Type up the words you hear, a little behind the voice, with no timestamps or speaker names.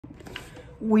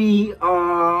We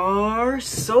are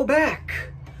so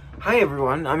back. Hi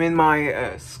everyone, I'm in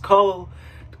my skull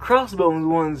crossbones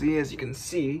onesie, as you can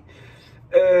see.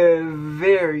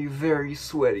 Very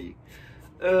sweaty.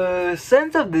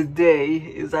 Scent of the day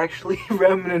is actually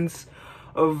remnants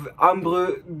of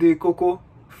Ambre de Coco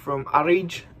from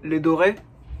Arige Le Doré.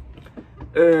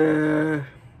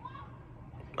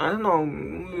 I don't know,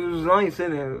 it was nice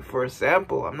in it for a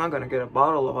sample. I'm not gonna get a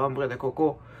bottle of Ambre de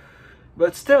Coco,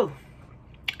 but still,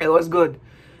 it was good.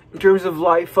 In terms of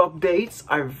life updates,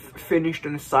 I've finished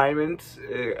an assignment,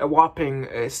 a whopping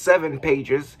 7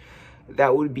 pages.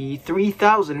 That would be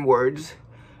 3,000 words.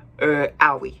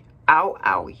 Owie. Ow,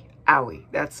 owie, owie.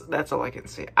 That's all I can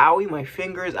say. Owie my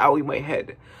fingers, owie my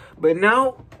head. But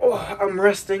now, I'm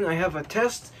resting. I have a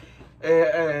test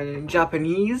in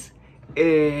Japanese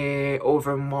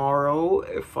over tomorrow.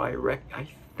 I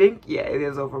think, yeah, it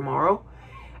is over tomorrow.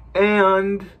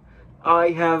 And I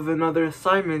have another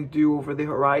assignment due over the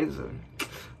horizon.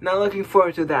 Not looking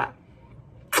forward to that.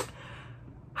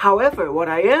 However, what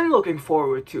I am looking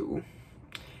forward to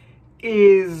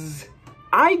is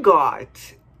I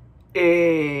got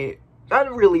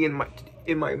not really in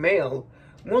my mail,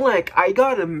 more like I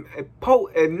got a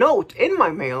note in my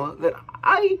mail that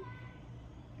I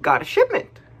got a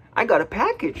shipment. I got a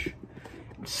package.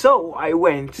 So I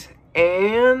went,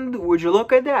 and would you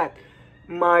look at that?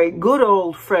 My good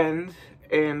old friend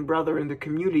and brother in the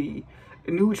community,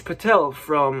 Anooj Patel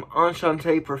from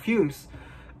Enchante perfumes,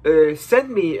 sent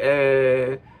me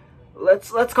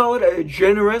let's call it a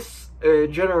generous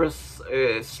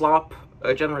slop,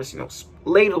 a generous,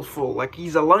 ladleful, like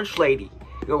he's a lunch lady.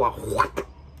 Like, whoop.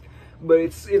 But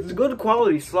it's good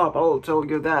quality slop, I'll tell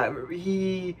you that.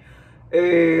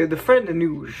 The friend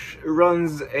Anooj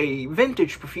runs a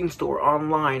vintage perfume store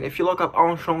online. If you look up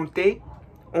Enchante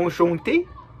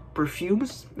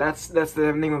perfumes, that's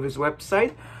the name of his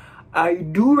website. I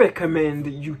do recommend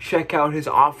you check out his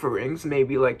offerings.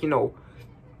 Maybe, like,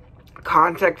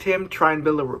 contact him, try and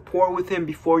build a rapport with him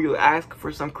before you ask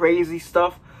for some crazy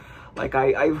stuff. Like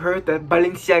I've heard that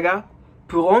Balenciaga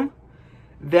Purom,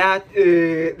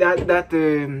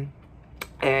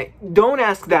 don't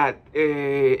ask that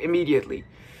immediately.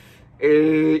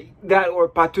 That or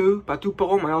Patu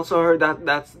Purom, I also heard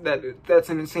that's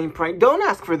an insane price. Don't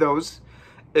ask for those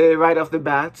right off the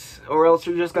bat, or else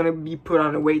you're just gonna be put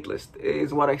on a wait list,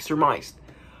 is what I surmised.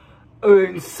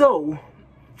 And so,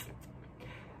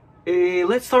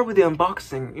 let's start with the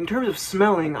unboxing. In terms of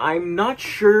smelling, I'm not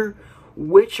sure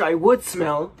which I would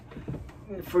smell.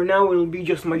 For now, it'll be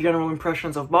just my general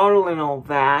impressions of bottle and all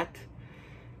that.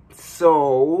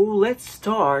 So, let's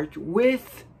start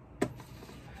with,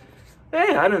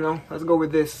 I don't know, let's go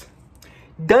with this.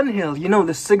 Dunhill,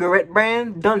 the cigarette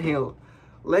brand, Dunhill.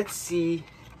 Let's see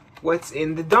what's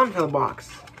in the Dunhill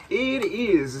box. It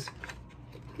is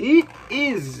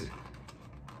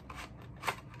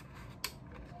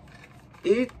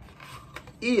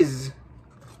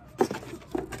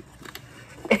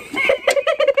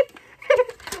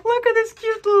look at this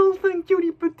cute little thing,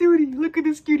 cutie patootie. Look at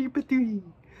this cutie patootie.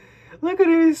 Look at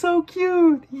him, he's so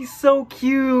cute. He's so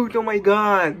cute, oh my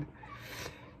god.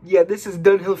 Yeah, this is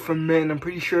Dunhill for Men. I'm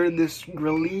pretty sure this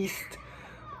released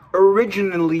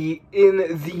originally in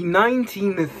the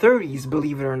 1930s,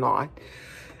 believe it or not.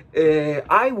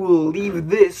 I will leave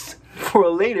this for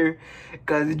later,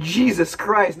 because Jesus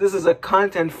Christ, this is a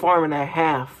content farm and a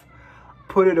half.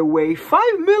 Put it away.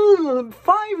 5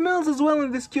 mils as well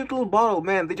in this cute little bottle,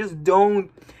 man. They just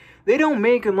don't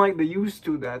make them like they used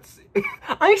to.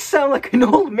 I sound like an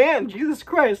old man, Jesus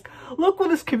Christ. Look what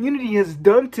this community has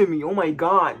done to me, oh my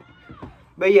god.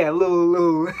 But yeah,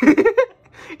 little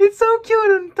it's so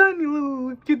cute and tiny,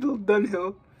 cute little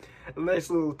Dunhill. A nice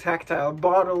little tactile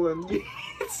bottle, and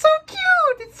it's so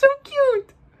cute, it's so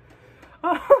cute.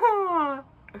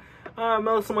 It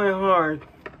melts my heart.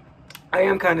 I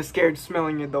am kind of scared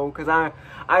smelling it though, because I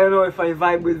don't know if I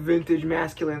vibe with vintage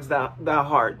masculines that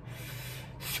hard.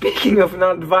 Speaking of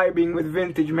not vibing with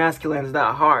vintage masculines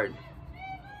that hard,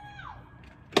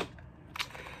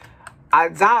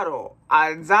 Azzaro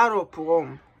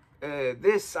Purom.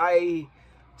 This, I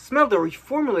smelled a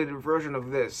reformulated version of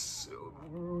this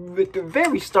at the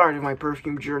very start of my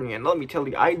perfume journey, and let me tell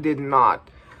you, I did not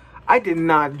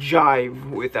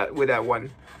jive with that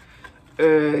one.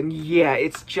 Yeah,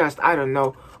 it's just, I don't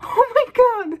know. Oh my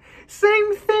god,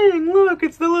 same thing. Look,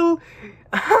 it's the little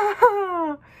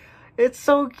it's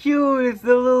so cute. It's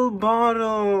the little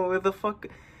bottle with the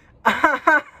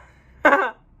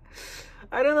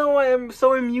I don't know why I'm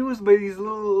so amused by these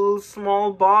little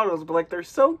small bottles, but like, they're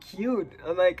so cute.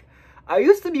 And like, I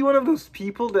used to be one of those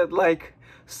people that like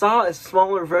saw a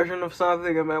smaller version of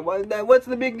something. I'm like, what's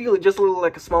the big deal? It's just a little,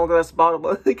 like, a small glass bottle.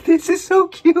 But like, this is so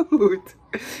cute.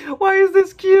 Why is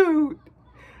this cute?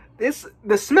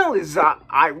 The smell is,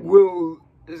 I will,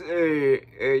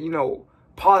 you know,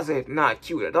 pause it, not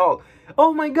cute at all.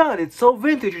 Oh my god, it's so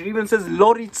vintage. It even says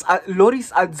Loris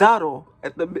Azzaro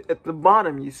at the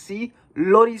bottom. You see,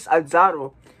 Loris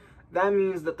Azzaro. That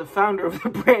means that the founder of the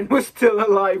brand was still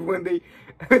alive when they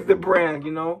with the brand,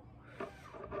 you know,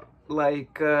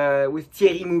 like with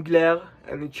Thierry Mugler,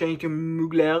 and they changed to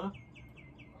Mugler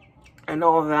and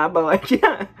all of that. But like,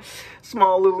 yeah,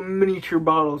 small little miniature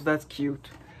bottles. That's cute.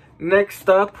 Next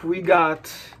up, we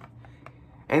got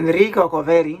Enrico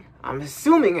Coveri. I'm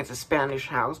assuming it's a Spanish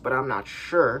house, but I'm not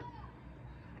sure.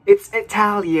 It's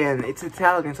Italian. It's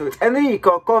Italian, so it's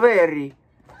Enrico Coveri.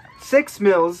 6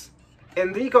 mils.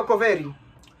 Enrico Coveri.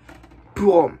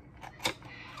 Boom.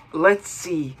 Let's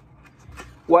see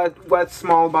what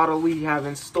small bottle we have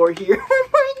in store here. Oh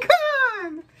my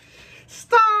god!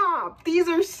 Stop! These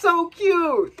are so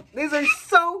cute. These are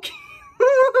so cute.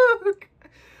 Look,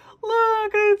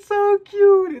 look, it's so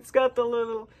cute. It's got the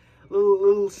little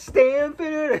stamp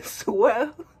in it as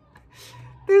well.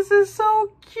 This is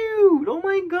so cute. Oh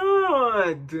my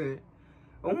god.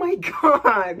 Oh my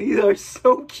god. These are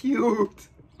so cute.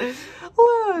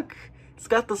 Look. It's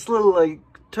got this little like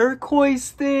turquoise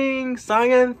thing,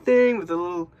 cyan thing with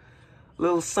a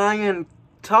little cyan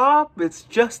top. It's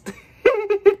just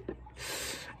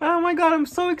oh my god, I'm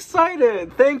so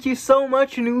excited. Thank you so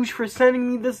much, Anooj, for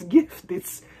sending me this gift.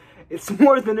 It's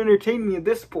more than entertaining me at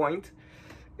this point.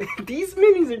 These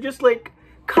minis are just like,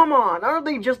 come on, aren't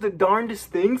they just the darndest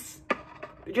things?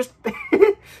 They just,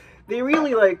 they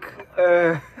really like,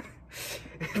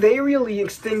 they really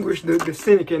extinguished the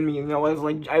cynic in me. You know,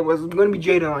 I was gonna be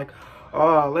jaded, like,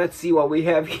 oh, let's see what we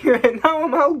have here, and now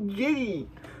I'm all giddy.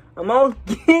 I'm all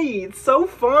giddy. It's so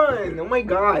fun. Oh my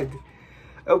god.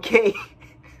 Okay.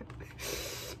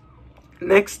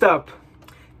 Next up,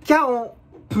 Caron,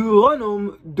 pour un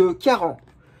homme de Caron.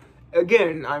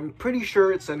 Again, I'm pretty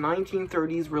sure it's a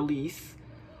 1930s release.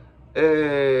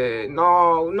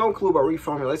 No clue about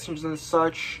reformulations and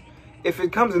such. If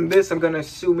it comes in this, I'm gonna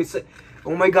assume it's a...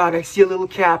 Oh my god, I see a little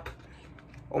cap.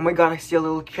 Oh my god, I see a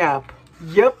little cap.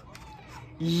 Yep.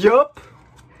 Yup.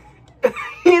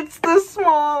 It's the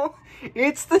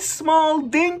small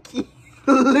dinky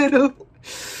little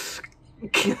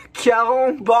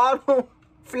Caron bottle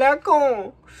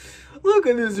flacon. Look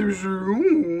at this.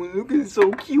 Look, it's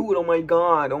so cute. Oh my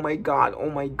god. Oh my god.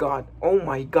 Oh my god. Oh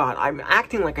my god. I'm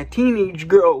acting like a teenage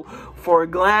girl for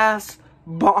glass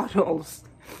bottles.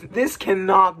 This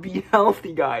cannot be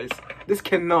healthy, guys. This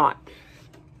cannot.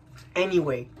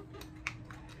 Anyway.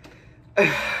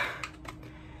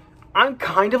 I'm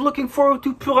kind of looking forward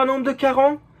to Pour un homme de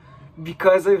Caron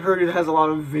because I've heard it has a lot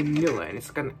of vanilla and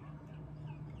it's gonna...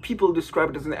 People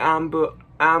describe it as an amber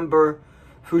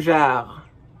fougère.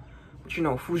 You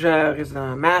know, fougère is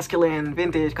a masculine,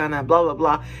 vintage, kind of blah, blah,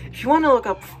 blah. If you want to look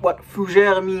up what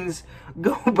fougère means,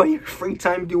 go by your free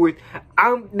time, do it.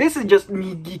 This is just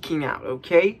me geeking out,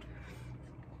 okay?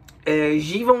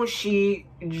 Givenchy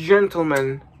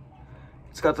Gentleman.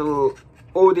 It's got a little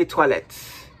eau de toilette.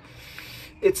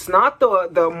 It's not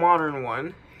the modern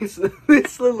one. It's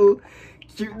this little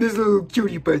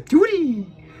cutie patootie.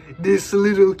 This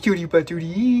little cutie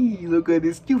patootie. Look at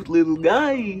this cute little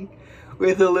guy.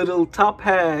 With a little top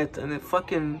hat and a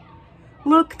fucking...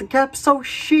 Look, the cap's so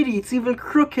shitty, it's even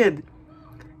crooked.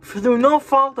 Through no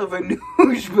fault of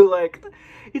Anooj, but like...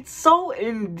 It's so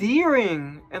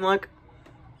endearing. And like...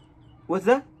 What's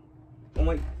that? Oh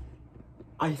my...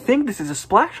 I think this is a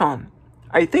splash-on.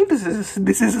 I think this is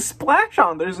a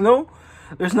splash-on. There's no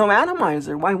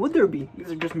atomizer. Why would there be?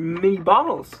 These are just mini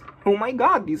bottles. Oh my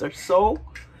god, these are so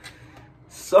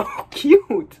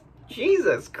cute.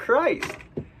 Jesus Christ.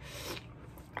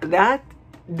 That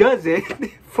does it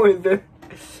for the...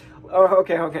 Oh,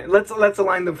 okay. Let's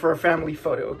align them for a family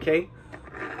photo, okay?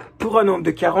 Pour un homme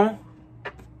de Caron.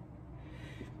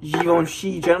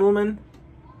 Givenchy Gentleman.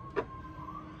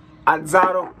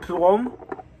 Azzaro pour homme.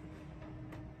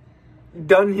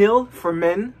 Dunhill for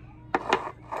men.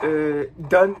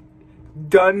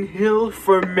 Dunhill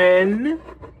for men.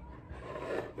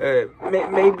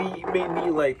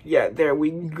 Maybe like, yeah, there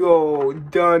we go.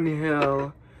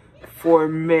 Dunhill for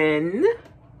men.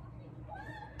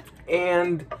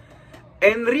 And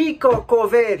Enrico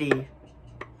Coveri.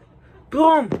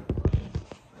 Boom.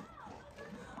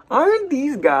 Aren't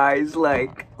these guys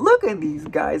like, look at these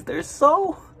guys, they're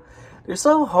so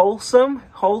wholesome,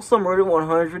 Murder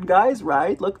 100 guys,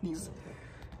 right? Look, these,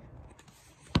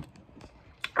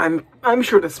 I'm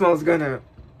sure the smell's gonna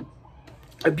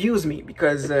abuse me,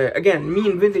 because again, me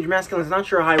and vintage masculines, not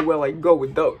sure how well I go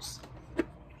with those.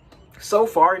 So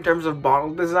far, in terms of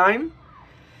bottle design,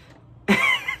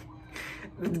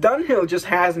 Dunhill just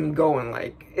has me going.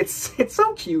 Like, it's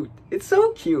so cute. It's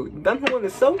so cute. Dunhill one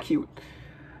is so cute.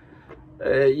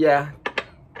 Yeah.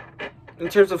 In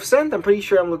terms of scent, I'm pretty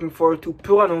sure I'm looking forward to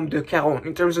Purano de Caron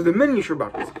in terms of the miniature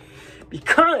bottles,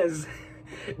 because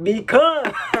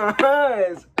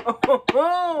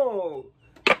oh,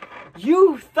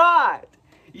 you thought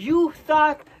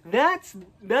that's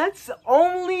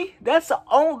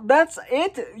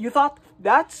it? You thought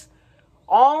that's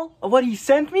all of what he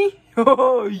sent me?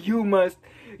 Oh,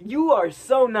 you are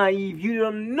so naive. You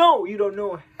don't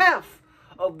know half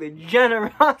of the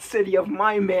generosity of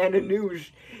my man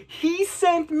Anooj. He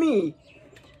sent me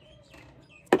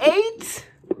eight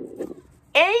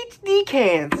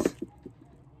decants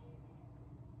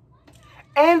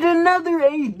and another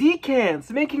 8 decants,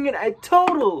 making it a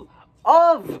total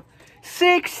of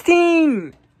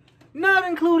 16, not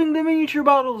including the miniature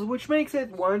bottles, which makes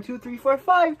it 1, 2, 3, 4,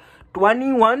 5,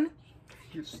 21.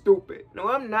 You stupid. No,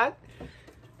 I'm not.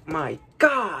 My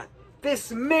God,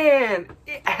 this man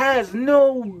has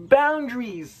no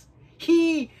boundaries.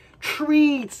 He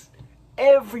treats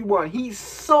everyone. He's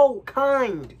so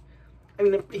kind. I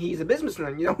mean, he's a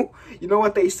businessman, you know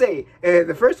what they say.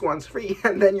 The first one's free,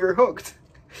 and then you're hooked.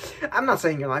 I'm not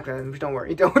saying you're like that. Don't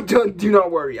worry. Do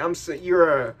not worry.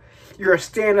 You're a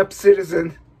stand-up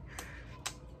citizen.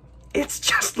 It's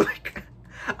just like,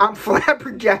 I'm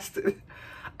flabbergasted.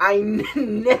 I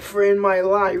never in my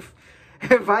life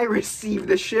have I received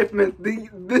a shipment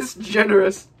this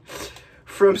generous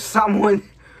from someone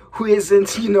who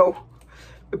isn't,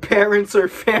 parents or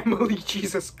family.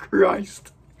 Jesus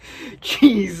Christ.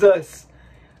 Jesus.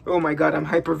 Oh my God, I'm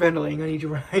hyperventilating.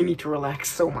 I need to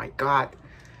relax. Oh my God.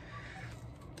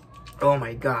 Oh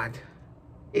my God.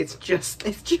 It's just,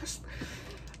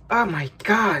 oh my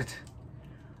God.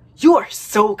 You are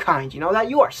so kind, you know that?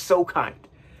 You are so kind.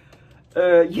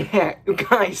 Yeah,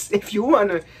 guys, if you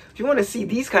wanna see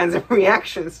these kinds of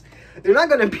reactions, they're not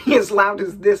gonna be as loud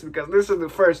as this, because this is the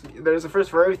first. There's a first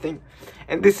for everything,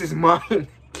 and this is mine.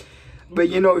 But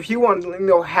if you want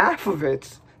half of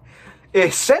it,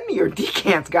 send me your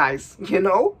decants, guys.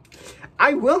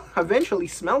 I will eventually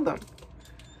smell them.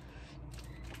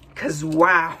 Cause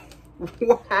wow.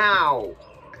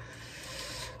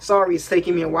 Sorry, it's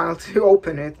taking me a while to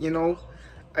open it.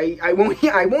 I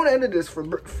won't edit this for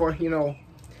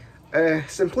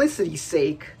simplicity's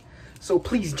sake. So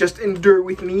please just endure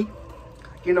with me.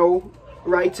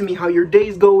 Write to me how your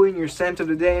day's going, your scent of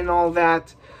the day, and all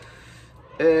that.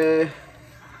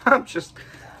 I'm just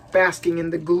basking in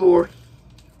the glory.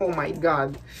 Oh my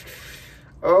God.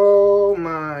 Oh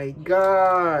my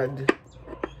God.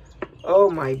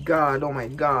 Oh my God. Oh my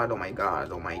God. Oh my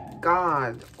God. Oh my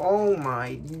God. Oh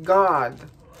my God.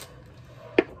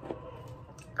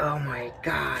 Oh my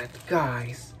God,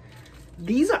 guys.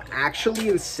 These are actually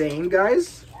insane,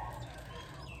 guys.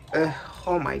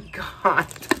 Oh my God.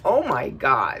 Oh my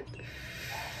God.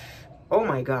 Oh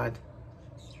my God.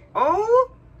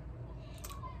 Oh.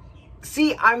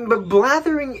 See, I'm a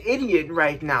blathering idiot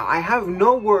right now. I have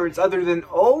no words other than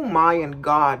oh my and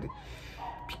God.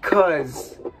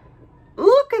 Because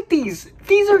look at these.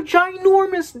 These are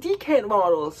ginormous decant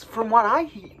models. From what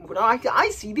I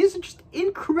see, these are just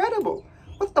incredible.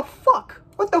 What the fuck?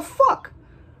 What the fuck?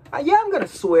 Yeah, I'm gonna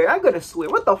swear.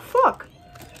 What the fuck?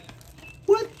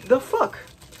 What the fuck?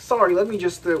 Sorry, let me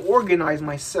just organize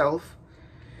myself.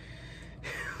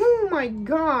 Oh my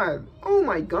God. Oh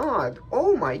my God.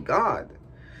 Oh my God.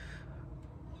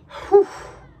 Whew.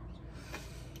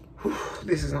 Whew.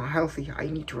 This is not healthy. I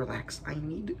need to relax. I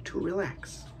need to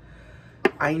relax.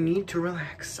 I need to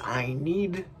relax. I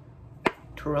need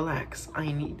to relax.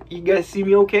 You guys see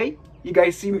me okay? You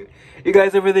guys see me? You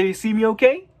guys over there, you see me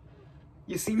okay?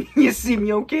 You see me? You see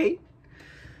me okay?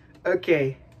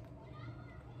 Okay.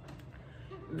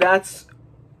 That's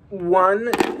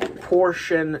one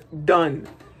portion done.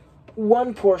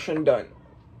 One portion done.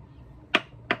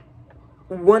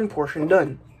 One portion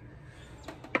done.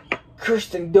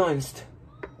 Kirsten Dunst.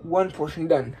 One portion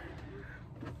done.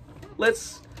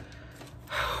 Let's...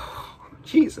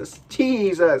 Jesus.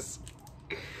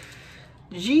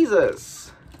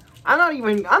 I'm not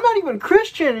even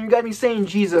Christian, and you got me saying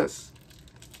Jesus.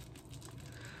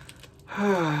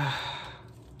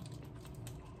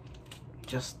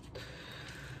 Just,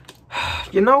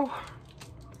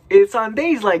 it's on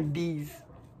days like these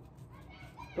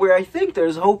where I think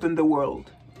there's hope in the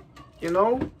world.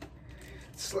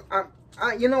 It's,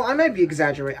 I might be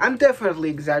exaggerating. I'm definitely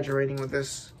exaggerating with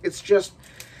this. It's just,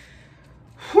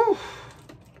 whew.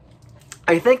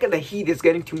 I think the heat is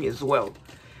getting to me as well.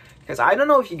 Because I don't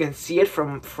know if you can see it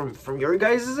from your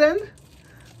guys' end.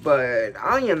 But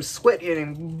I am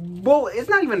sweating bullets. It's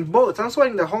not even bullets. I'm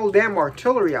sweating the whole damn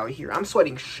artillery out here. I'm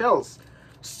sweating shells.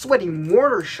 Sweating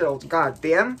mortar shells. God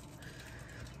damn.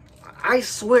 I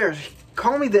swear.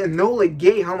 Call me the Enola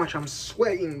Gay how much I'm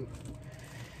sweating.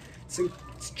 It's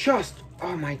just...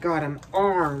 Oh my god, I'm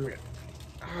armed.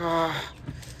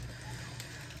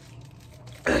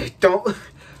 Don't...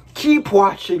 Keep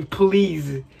watching,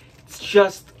 please. It's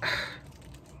just...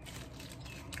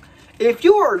 If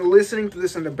you are listening to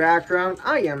this in the background,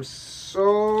 I am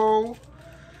so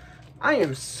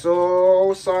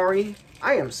sorry.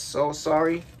 I am so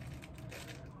sorry.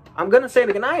 I'm gonna say it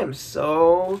again. I am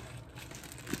so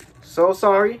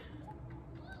sorry.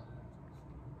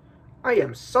 I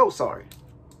am so sorry.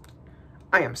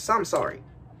 I am sorry.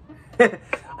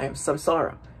 I am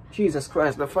Samsara. Jesus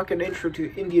Christ, the fucking intro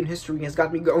to Indian history has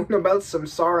got me going about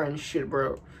Samsara and shit,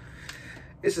 bro.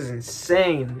 This is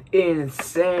insane.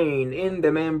 Insane. In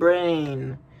the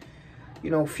membrane. You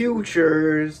know,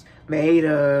 futures made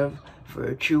of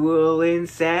virtual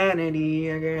insanity.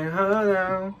 Again,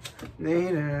 hello.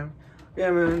 Native.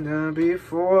 Given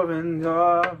before and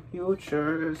the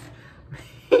futures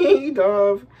made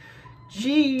of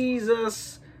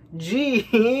Jesus.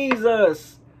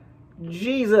 Jesus.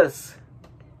 Jesus.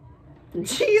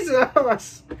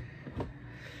 Jesus.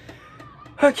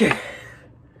 Okay.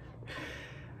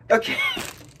 Okay.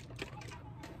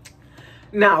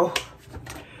 Now,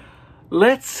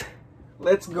 let's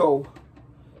go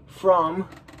from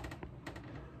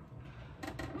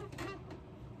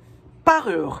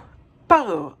Parure.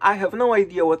 Parure. I have no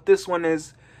idea what this one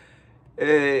is.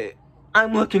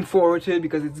 I'm looking forward to it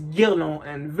because it's Guerlain,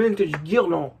 and vintage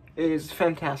Guerlain is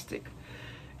fantastic.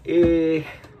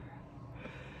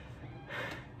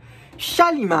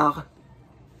 Shalimar.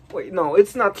 Wait, no,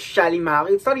 it's not Shalimar.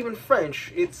 It's not even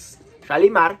French. It's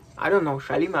Shalimar. I don't know,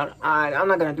 Shalimar. I'm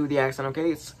not gonna do the accent,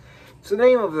 okay? It's the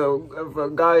name of a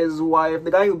guy's wife,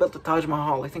 the guy who built the Taj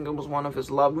Mahal. I think it was one of his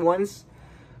loved ones.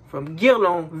 From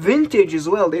Guerlain, vintage as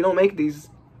well. They don't make these.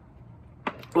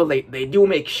 Well, they do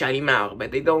make Shalimar,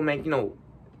 but they don't make, you know,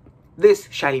 this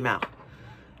Shalimar.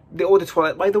 The eau de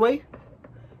toilette, by the way.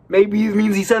 Maybe it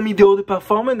means he sent me the eau de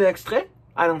parfum in the extrait.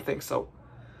 I don't think so.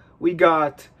 We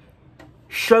got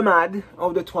Chamade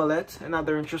eau de toilette,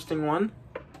 another interesting one.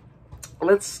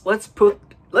 Let's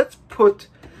put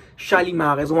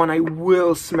Shalimar as one I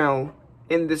will smell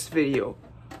in this video.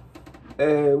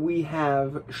 We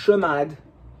have Chamade.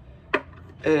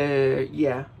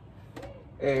 Yeah.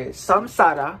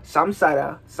 Samsara,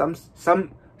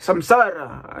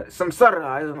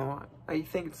 I don't know. I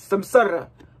think it's Samsara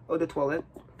eau de toilette.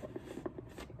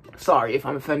 Sorry if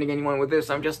I'm offending anyone with this.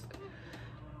 I'm just.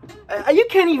 You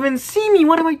can't even see me.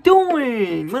 What am I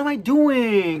doing? What am I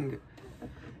doing?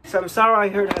 Samsara, I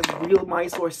heard, has real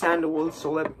Mysore sandalwood,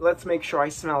 so let's make sure I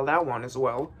smell that one as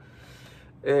well.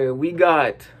 We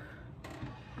got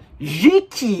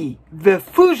Jiki, the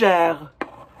fougère.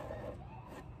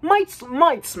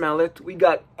 Might smell it. We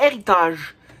got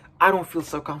Héritage. I don't feel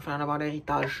so confident about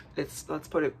Héritage. Let's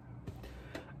put it.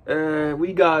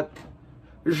 We got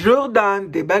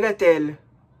Jourdan des Bagatelles,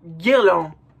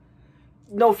 Guerlain.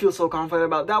 Don't feel so confident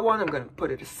about that one. I'm gonna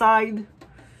put it aside.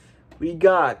 We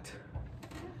got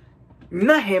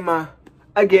Nahema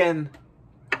again.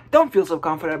 Don't feel so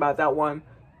confident about that one.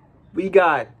 We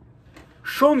got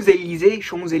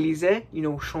Champs-Élysées. You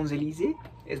know Champs-Élysées,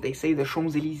 as they say, the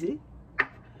Champs-Élysées.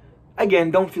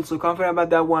 Again, don't feel so confident about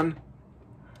that one.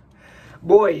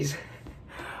 Boys.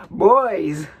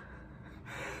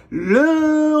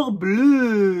 L'heure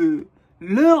bleue.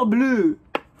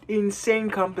 Insane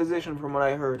composition from what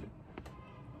I heard.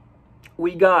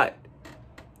 We got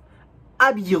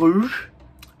Habit Rouge.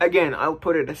 Again, I'll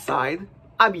put it aside.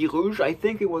 Habit Rouge, I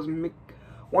think it was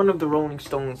one of the Rolling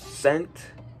Stones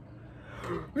scent.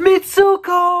 Mitsouko!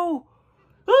 Oh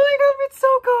my god,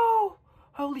 Mitsouko!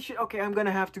 Holy shit. Okay, I'm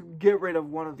gonna have to get rid of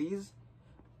one of these.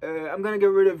 I'm gonna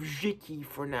get rid of Jiki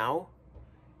for now.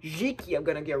 Jiki I'm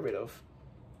gonna get rid of.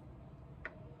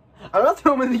 I'm not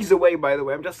throwing these away, by the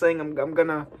way. I'm just saying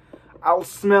I'll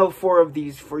smell 4 of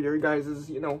these for your guys',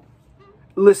 you know,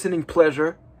 listening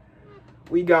pleasure.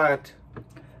 We got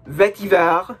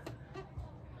Vetiver.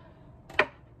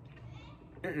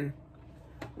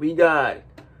 We got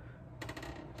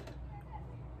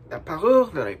La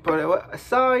Parure that I put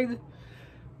aside.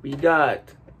 We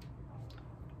got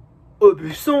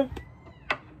Aubusson.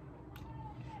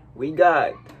 We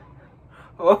got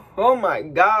oh my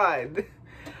god.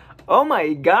 Oh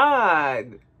my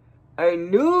god. A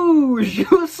new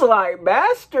Juice Like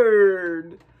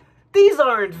Bastard. These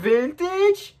aren't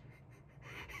vintage.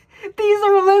 These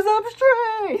are Les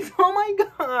Abstraits. Oh my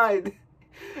god.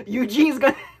 Eugene's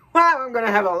gonna... Wow, I'm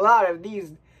gonna have a lot of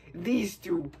these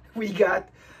two. We got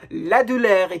La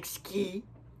Douleur Exquis,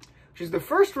 which is the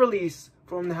first release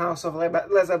from the house of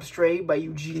Les Abstraits by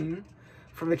Eugene,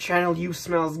 from the channel You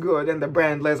Smells Good and the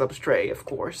brand Les Abstraits, of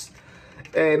course.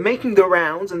 Making the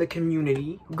rounds in the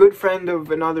community. Good friend of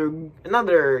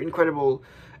another incredible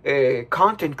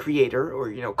content creator, or,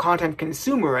 you know, content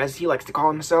consumer, as he likes to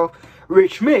call himself,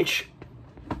 Rich Mitch.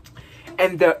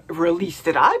 And the release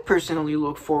that I personally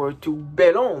look forward to,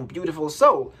 Bleue, Beautiful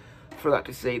Soul. Forgot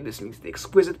to say, this means the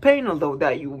exquisite pain, although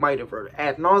that you might have heard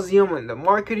ad nauseum in the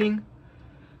marketing.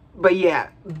 But yeah,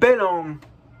 Bleue.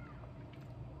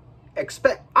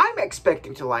 I'm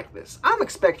expecting to like this. I'm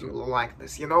expecting to like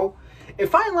this, you know?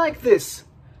 If I like this,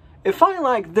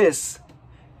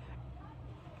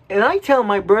 and I tell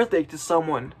my birthday to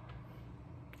someone,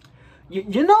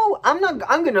 you know, I'm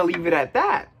gonna leave it at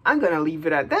that. I'm gonna leave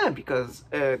it at that, because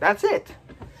that's it.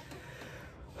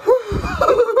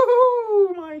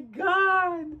 Oh my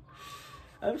god!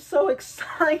 I'm so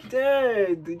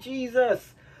excited!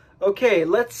 Jesus! Okay,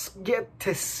 let's get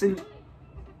to sniffing.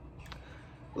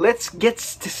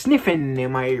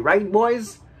 Am I right,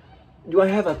 boys? Do I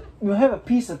have a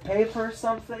piece of paper or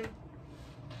something? Do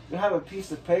you have a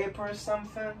piece of paper or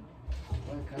something?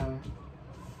 Like,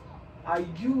 I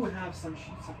do have some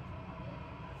sheets of...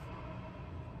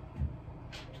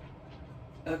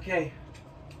 Okay.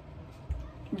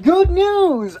 Good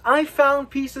news! I found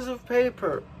pieces of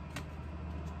paper.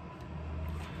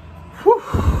 Whew,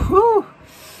 whew.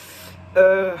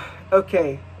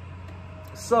 Okay.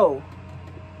 So,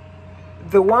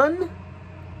 the one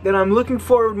that I'm looking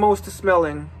forward most to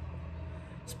smelling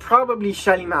is probably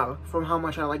Shalimar, from how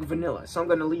much I like vanilla. So I'm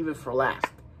gonna leave it for last.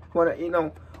 Wanna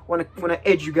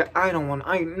edge you guys?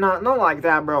 Not like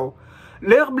that, bro.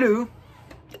 Bleue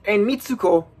and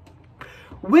Mitsouko.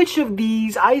 Which of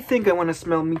these? I think I want to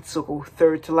smell Mitsouko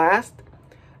third to last.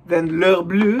 Then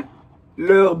Bleue.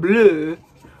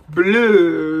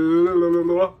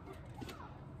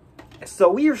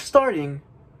 So we are starting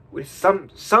with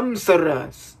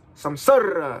Samsara.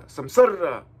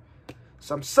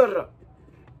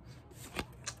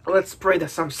 Let's spray the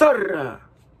Samsara.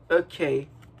 Okay.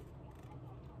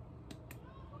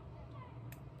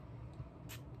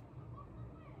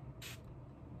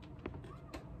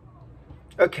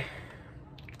 Okay.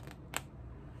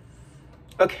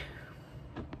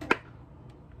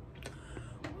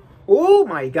 Oh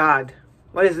my god.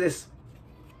 What is this?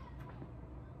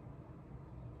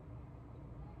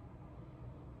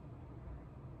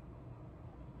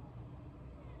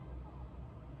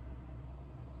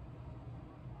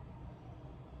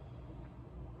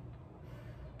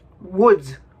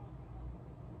 Woods.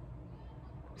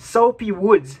 Soapy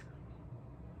woods.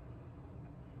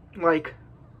 Like...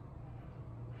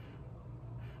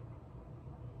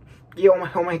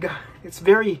 Yeah, oh my god. It's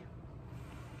very...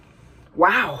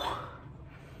 Wow.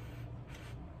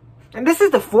 And this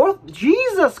is the fourth?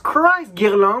 Jesus Christ,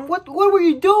 Guerlain. What were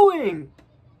you doing?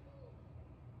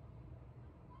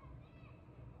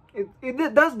 It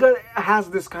has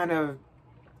this kind of,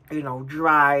 you know,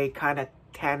 dry, kind of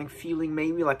tannic feeling,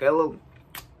 maybe. Like a little...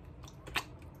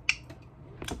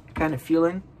 kind of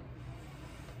feeling.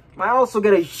 I also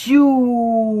get a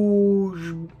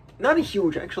huge... Not a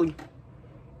huge, actually...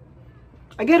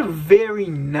 I get a very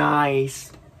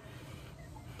nice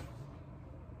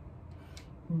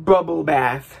bubble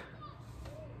bath.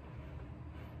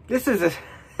 This is a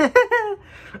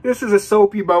this is a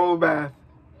soapy bubble bath.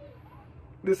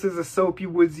 This is a soapy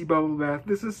woodsy bubble bath.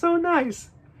 This is so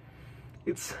nice.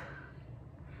 It's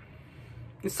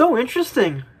so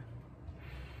interesting.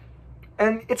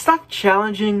 And it's not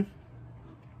challenging.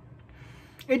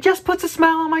 It just puts a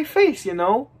smile on my face, you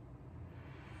know?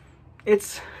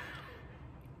 It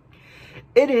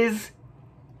is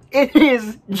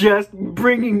just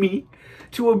bringing me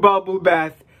to a bubble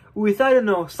bath with, I don't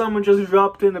know, someone just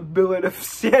dropped in a billet of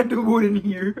sandalwood in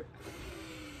here.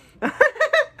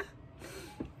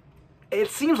 It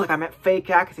seems like I'm at fake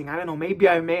acting. I don't know, maybe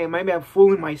I'm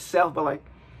fooling myself, but like,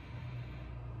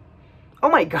 oh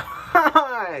my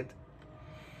god!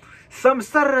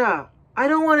 Samsara! I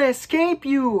don't want to escape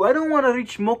you! I don't want to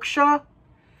reach moksha!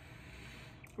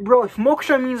 Bro, if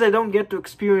moksha means I don't get to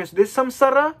experience this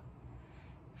Samsara,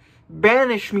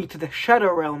 banish me to the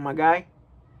shadow realm, my guy.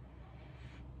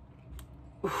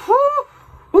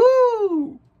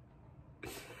 Woo-hoo!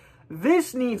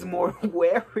 This needs more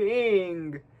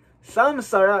wearing.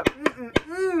 Samsara,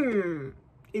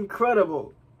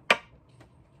 incredible.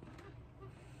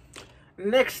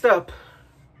 Next up,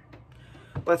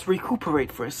 let's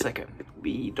recuperate for a second.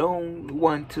 We don't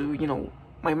want to, you know,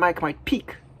 my mic might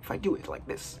peak if I do it like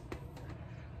this.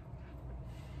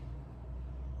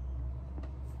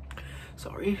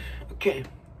 Sorry. Okay.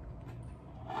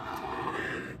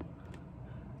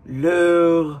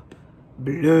 L'heure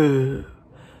bleue.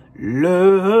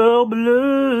 L'heure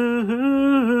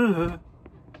bleue.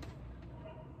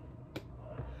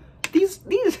 These,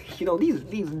 you know, these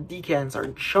decants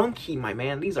are chunky, my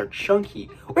man. These are chunky.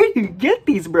 Where do you get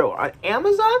these, bro? On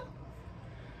Amazon?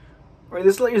 Or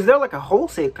is there like a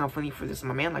wholesale company for this,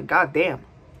 my man? Like, goddamn.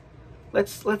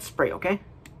 Let's spray, okay?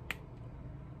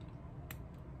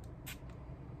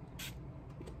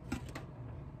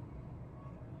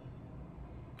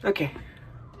 Okay.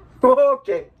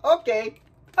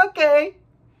 Okay.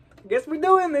 Guess we're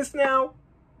doing this now.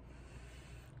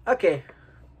 Okay.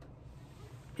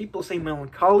 People say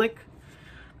melancholic.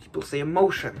 People say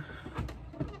emotion.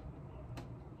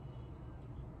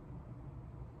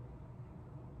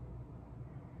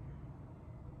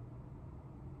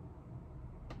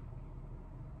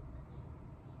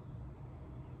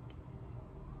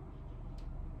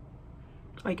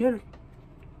 I get it.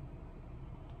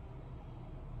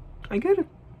 I get it.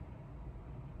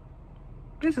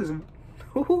 This is...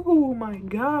 Oh my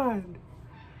god.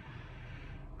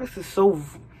 This is so...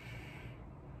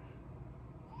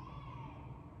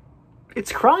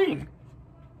 It's crying.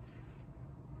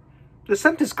 The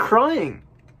scent is crying.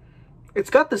 It's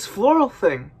got this floral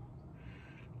thing.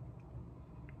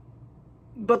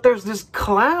 But there's this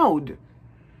cloud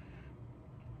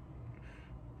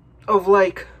of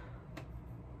like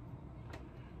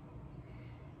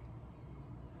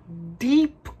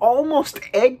deep, almost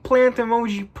eggplant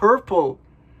emoji purple.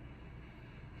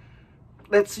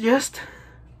 That's just...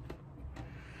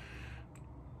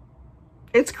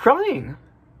 It's crying.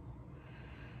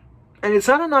 And it's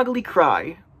not an ugly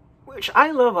cry, which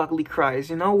I love ugly cries,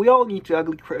 you know? We all need to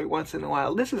ugly cry once in a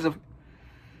while. This is a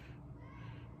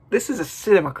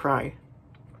cinema cry.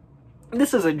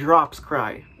 This is a drops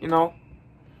cry, you know?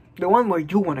 The one where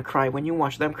you want to cry when you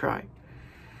watch them cry.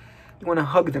 You want to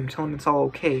hug them, tell them it's all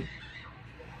okay.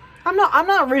 I'm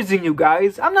not rizzing you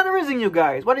guys. I'm not rizzing you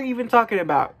guys. What are you even talking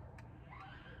about?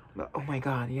 But, oh my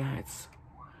god, yeah, it's...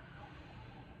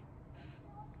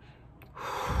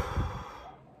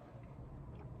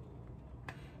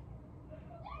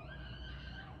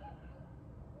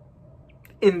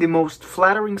 In the most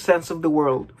flattering sense of the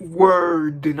word.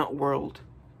 Word, not world.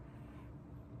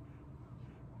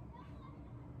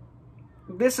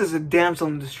 This is a damsel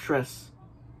in distress.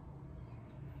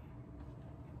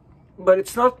 But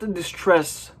it's not the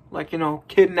distress, like, you know,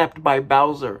 kidnapped by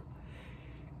Bowser.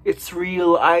 It's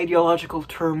real ideological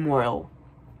turmoil.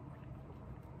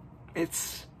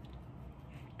 It's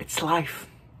life.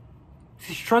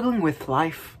 She's struggling with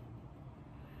life.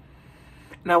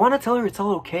 And I want to tell her it's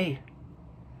all okay.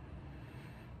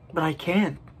 But I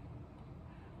can't.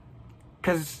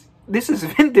 Because this is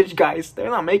vintage, guys. They're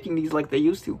not making these like they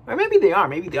used to. Or maybe they are.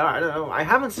 Maybe they are. I don't know. I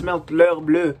haven't smelled l'heure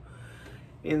bleue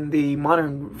in the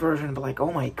modern version. But like,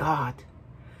 oh my god.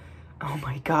 Oh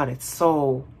my god. It's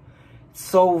so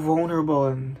vulnerable.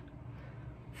 And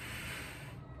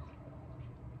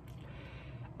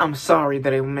I'm sorry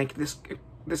that I make this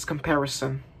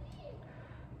comparison.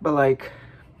 But like...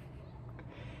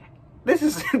 This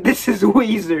is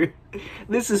Weezer.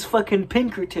 This is fucking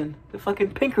Pinkerton. The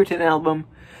fucking Pinkerton album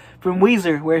from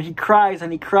Weezer, where he cries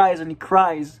and he cries and he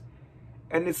cries.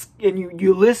 And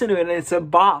you listen to it and it's a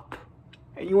bop.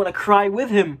 And you want to cry with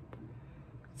him.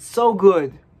 So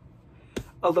good.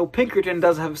 Although Pinkerton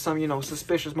does have some, you know,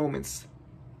 suspicious moments.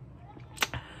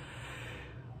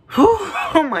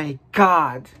 Oh my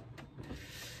god.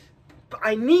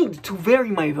 I need to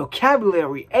vary my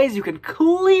vocabulary, as you can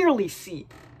clearly see.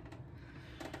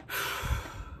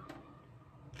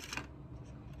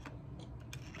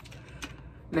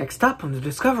 Next up on the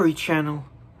Discovery Channel,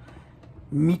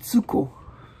 Mitsouko.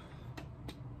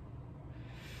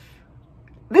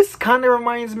 This kind of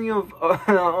reminds me of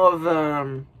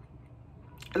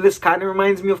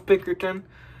Pinkerton,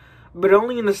 but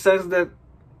only in the sense that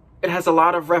it has a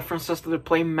lot of references to the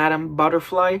play Madame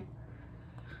Butterfly.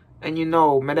 And you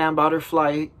know, Madame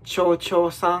Butterfly,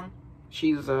 Cho-Cho-san,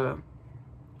 she's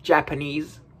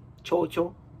Japanese.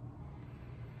 Cho-Cho.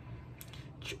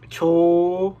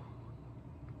 Cho...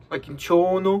 Like in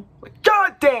Chono. Like,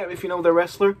 goddamn, if you know the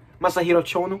wrestler. Masahiro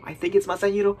Chono. I think it's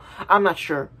Masahiro. I'm not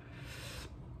sure.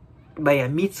 But yeah,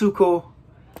 Mitsouko,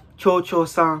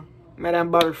 Cho-Cho-san, Madame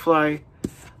Butterfly.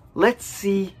 Let's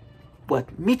see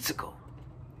what Mitsouko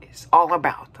is all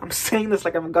about. I'm saying this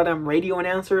like I'm a goddamn radio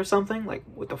announcer or something. Like,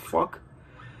 what the fuck?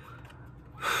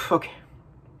 Okay.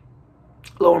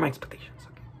 Lower my expectations.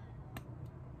 Okay.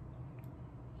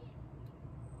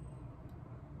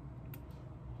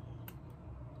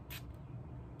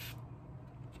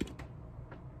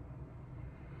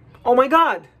 Oh my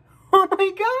god! Oh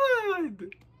my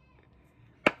god!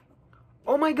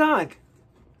 Oh my god!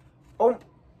 Oh.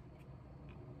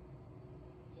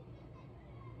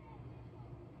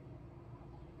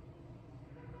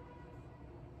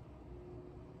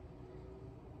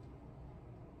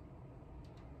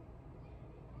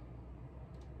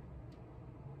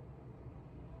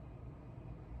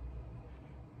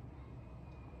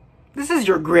 This is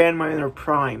your grandma in her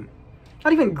prime.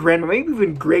 Not even grandma, maybe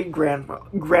even grandma.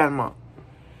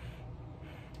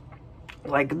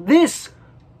 Like this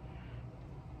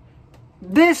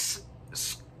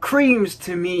screams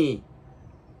to me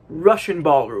Russian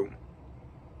ballroom.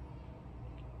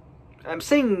 I'm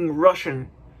saying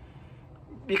Russian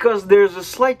because there's a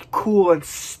slight cool and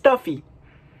stuffy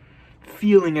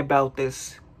feeling about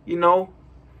this, you know?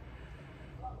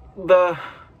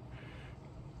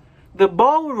 The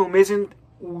ballroom isn't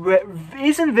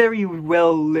very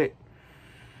well lit.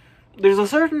 There's a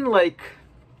certain like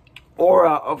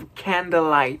aura of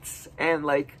candlelights and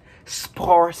like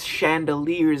sparse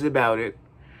chandeliers about it.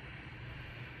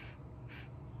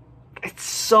 It's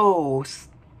so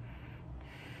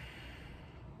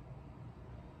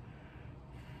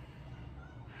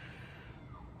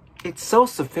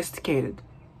sophisticated.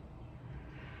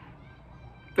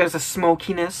 There's a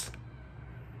smokiness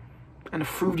and a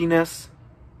fruitiness.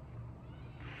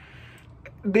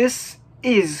 This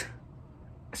is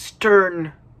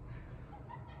stern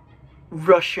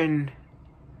Russian,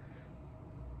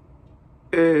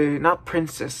 not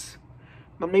princess,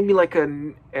 but maybe like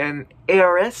an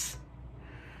heiress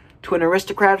to an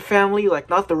aristocrat family, like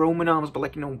not the Romanovs, but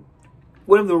like, you know,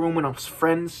 one of the Romanovs'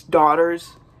 friends,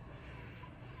 daughters.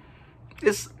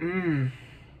 This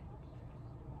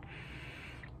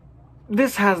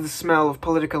has the smell of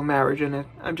political marriage in it.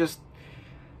 I'm just,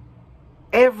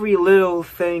 every little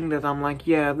thing that I'm like,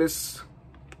 yeah, this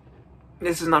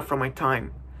is not from my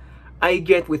time. I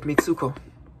get with Mitsouko.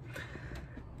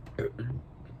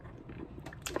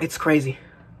 It's crazy.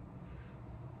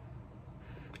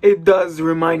 It does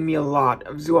remind me a lot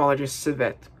of Zoologist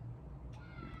Civet.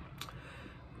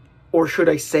 Or should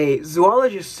I say,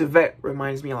 Zoologist Civet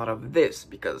reminds me a lot of this,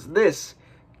 because this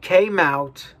came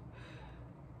out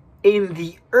in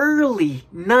the early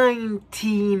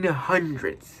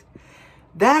 1900s.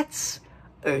 That's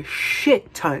a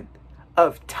shit ton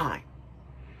of time.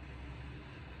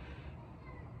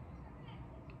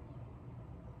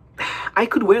 I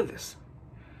could wear this.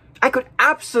 I could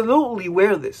absolutely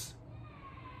wear this.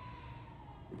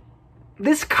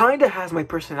 This kind of has my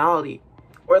personality.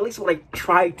 Or at least what I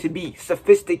try to be.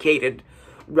 Sophisticated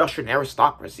Russian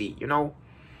aristocracy, you know?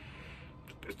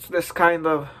 It's this kind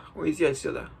of...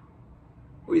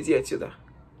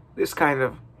 This kind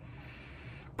of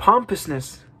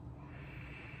pompousness.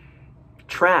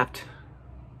 Trapped.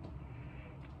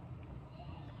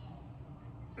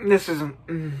 This isn't...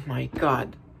 my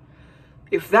god.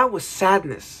 If that was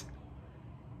sadness,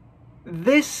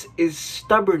 this is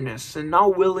stubbornness and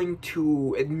not willing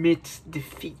to admit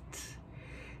defeat.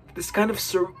 This kind of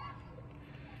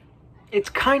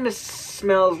it kind of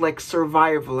smells like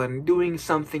survival and doing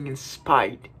something in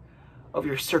spite of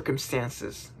your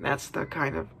circumstances. That's the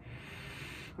kind of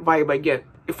vibe I get.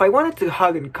 If I wanted to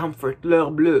hug and comfort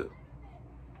bleue,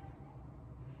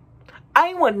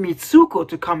 I want Mitsouko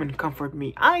to come and comfort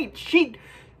me.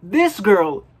 This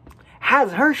girl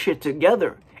has her shit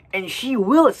together, and she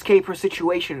will escape her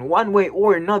situation one way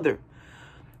or another.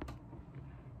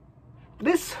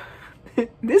 This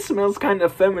smells kind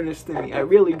of feminist to me. I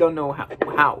really don't know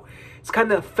how. It's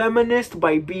kind of feminist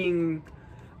by being,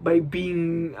 I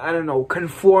don't know,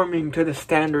 conforming to the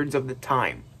standards of the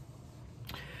time.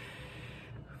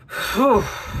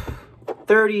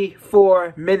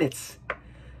 34 minutes.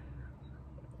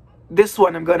 This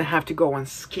one I'm gonna have to go on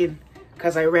skin,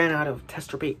 because I ran out of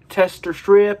tester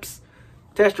strips.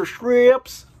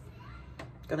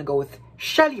 Gonna go with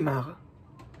Shalimar.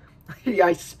 Yeah,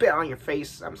 I spit on your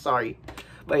face. I'm sorry.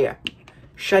 But yeah.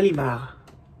 Shalimar.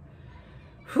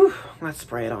 Whew. Let's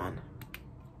spray it on.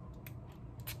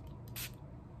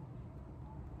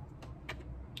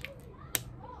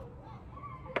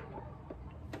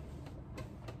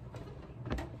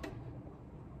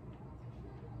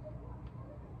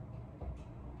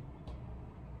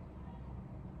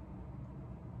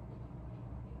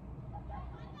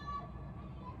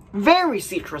 Very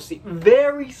citrusy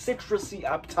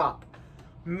up top.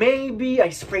 Maybe I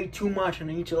sprayed too much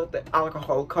and I need to let the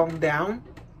alcohol calm down.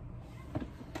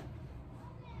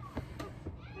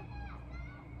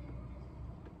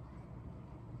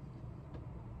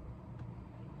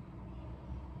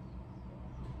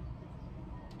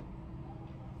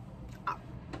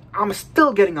 I'm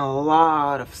still getting a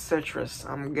lot of citrus.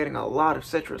 I'm getting a lot of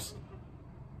citrus.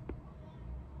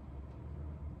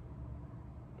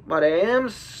 But I am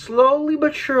slowly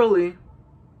but surely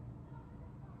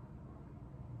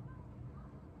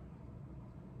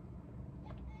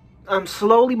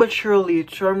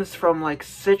it turns from like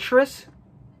citrus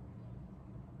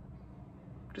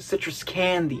to citrus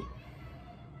candy.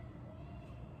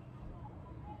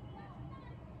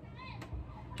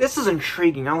 This is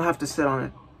intriguing. I'll have to sit on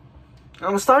it.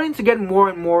 I'm starting to get more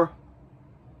and more.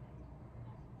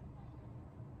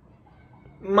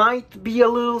 Might be a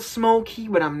little smoky,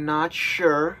 but I'm not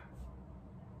sure.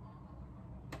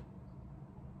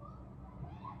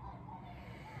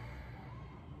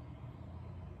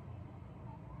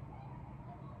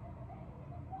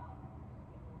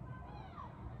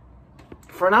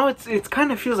 For now, it's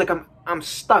kind of feels like I'm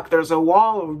stuck. There's a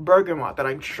wall of bergamot that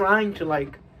I'm trying to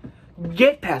like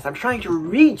get past. I'm trying to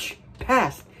reach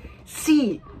past.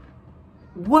 See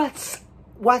what's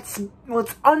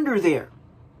under there.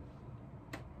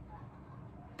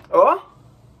 Oh,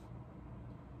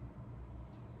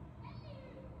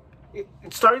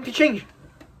 it's starting to change.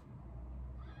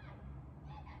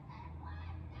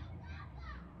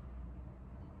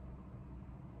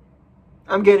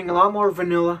 I'm getting a lot more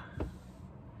vanilla.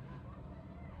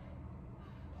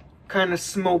 Kind of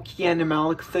smoky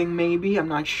animalic thing, maybe. I'm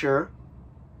not sure.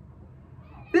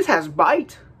 This has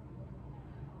bite.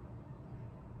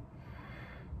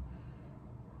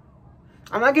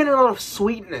 I'm not getting a lot of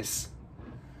sweetness,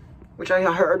 which I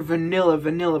heard vanilla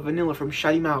from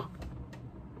Shalimar.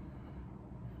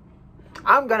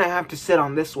 I'm gonna have to sit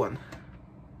on this one.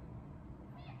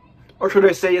 Or should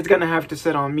I say it's gonna have to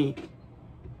sit on me.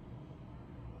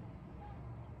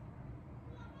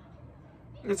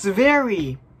 It's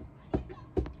very...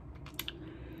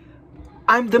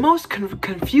 I'm the most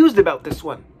confused about this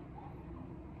one.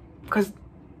 Because...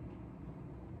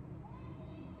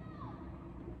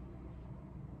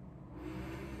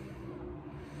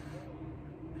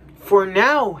 for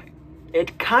now,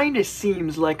 it kind of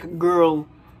seems like a girl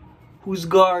whose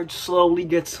guard slowly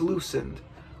gets loosened.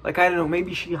 Like, I don't know,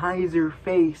 maybe she hides her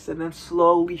face and then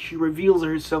slowly she reveals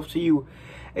herself to you.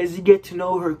 As you get to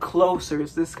know her closer,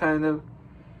 it's this kind of...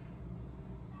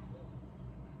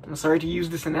 I'm sorry to use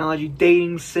this analogy,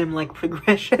 dating sim-like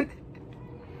progression.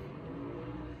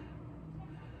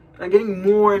 I'm getting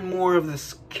more and more of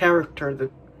this character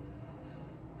that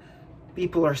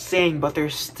people are saying, but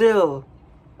there's still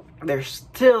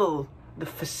the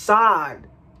facade,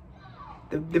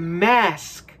 the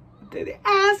mask. The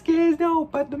mask is no,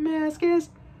 but the mask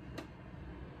is.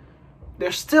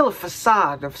 There's still a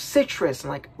facade of citrus.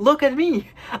 I'm like, look at me,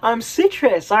 I'm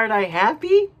citrus. Aren't I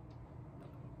happy?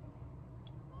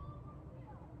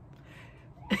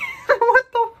 What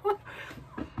the fuck?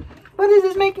 What is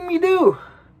this making me do?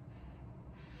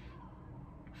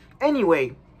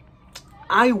 Anyway,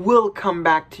 I will come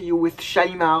back to you with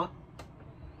Shalimar,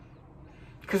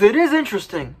 because it is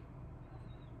interesting.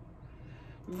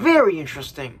 Very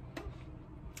interesting.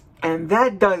 And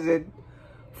that does it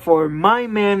for my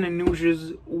man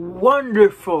Anooj's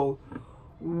wonderful,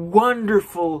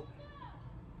 wonderful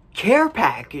care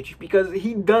package. Because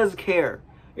he does care,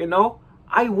 you know?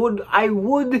 I would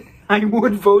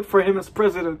vote for him as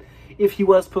president if he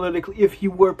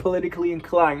were politically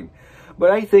inclined.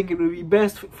 But I think it would be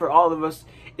best for all of us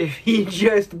if he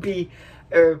just be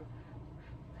a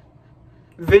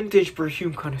vintage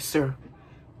perfume connoisseur.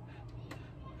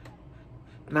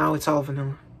 Now it's all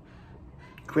vanilla.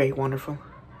 Great, wonderful.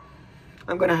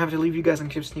 I'm gonna have to leave you guys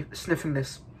and keep sniffing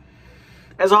this.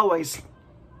 As always,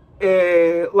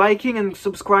 liking and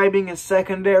subscribing is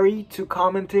secondary to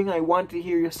commenting. I want to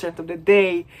hear your scent of the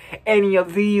day. Any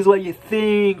of these, what do you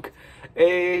think?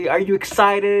 Are you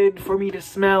excited for me to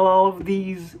smell all of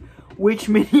these? Which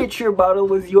miniature bottle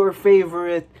was your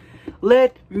favorite?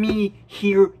 Let me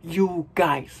hear you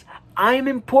guys. I'm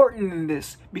important in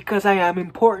this because I am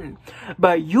important.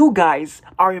 But you guys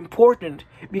are important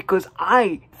because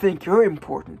I think you're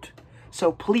important.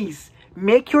 So please,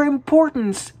 make your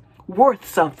importance worth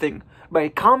something by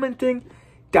commenting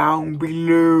down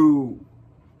below.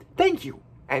 Thank you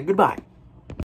and goodbye.